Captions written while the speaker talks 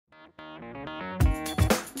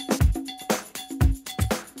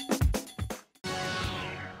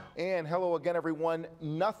And hello again, everyone.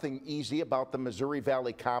 Nothing easy about the Missouri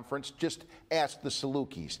Valley Conference. Just ask the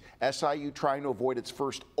Salukis. SIU trying to avoid its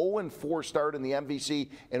first 0-4 start in the MVC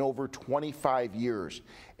in over 25 years.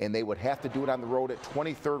 And they would have to do it on the road at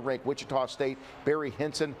 23rd ranked Wichita State. Barry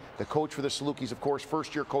Hinson, the coach for the Salukis, of course,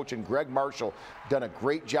 first-year coach, and Greg Marshall done a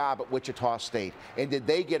great job at Wichita State. And did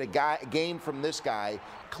they get a game from this guy?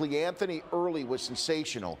 Cleanthony Early was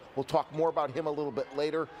sensational. We'll talk more about him a little bit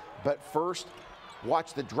later. But first,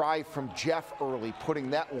 watch the drive from Jeff Early,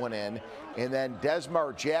 putting that one in. And then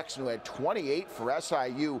Desmar Jackson, who had 28 for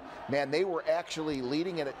SIU. Man, they were actually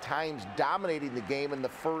leading and at times dominating the game in the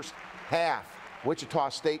first half. Wichita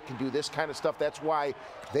State can do this kind of stuff. That's why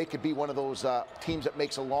they could be one of those teams that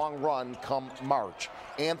makes a long run come March.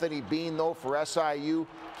 Anthony Bean, though, for SIU,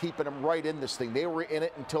 keeping them right in this thing. They were in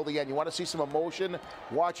it until the end. You want to see some emotion?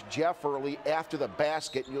 Watch Jeff Early after the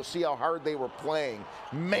basket, and you'll see how hard they were playing.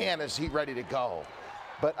 Man, is he ready to go.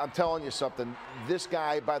 But I'm telling you something, this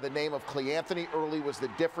guy by the name of Cleanthony Early was the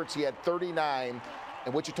difference. He had 39.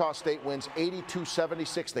 And Wichita State wins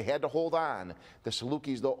 82-76. They had to hold on. The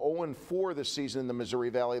Salukis, though, 0-4 this season in the Missouri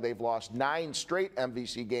Valley. They've lost 9 straight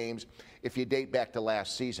MVC games if you date back to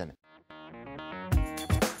last season.